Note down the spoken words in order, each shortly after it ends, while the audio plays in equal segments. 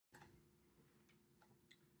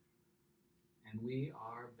And we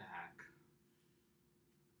are back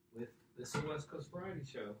with this West Coast Variety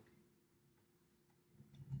Show.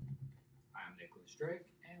 I'm Nicholas Drake,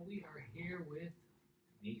 and we are here with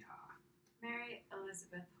MEHA. Mary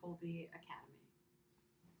Elizabeth Holby Academy.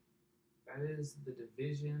 That is the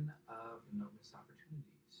Division of No Missed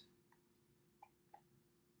Opportunities.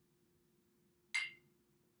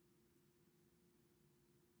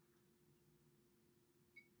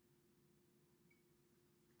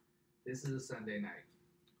 This is a Sunday night,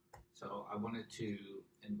 so I wanted to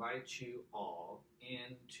invite you all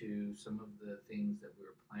into some of the things that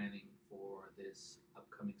we're planning for this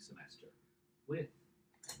upcoming semester with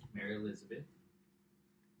Mary Elizabeth.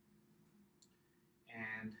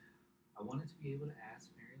 And I wanted to be able to ask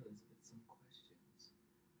Mary Elizabeth some questions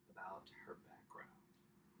about her background.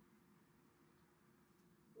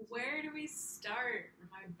 Where do we start?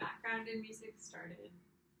 My background in music started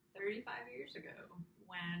 35 years ago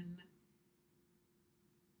when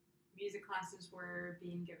music classes were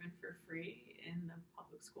being given for free in the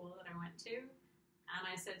public school that I went to. And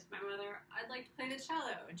I said to my mother, I'd like to play the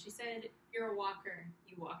cello. And she said, you're a walker.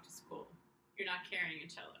 You walk to school. You're not carrying a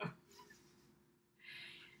cello.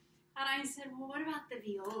 And I said, well, what about the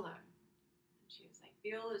viola? And she was like,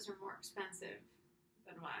 violas are more expensive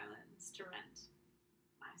than violins to rent.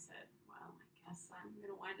 And I said, well, I guess I'm going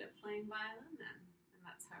to wind up playing violin then. And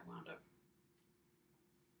that's how I wound up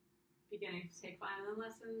beginning to take violin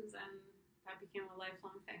lessons, and that became a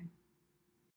lifelong thing.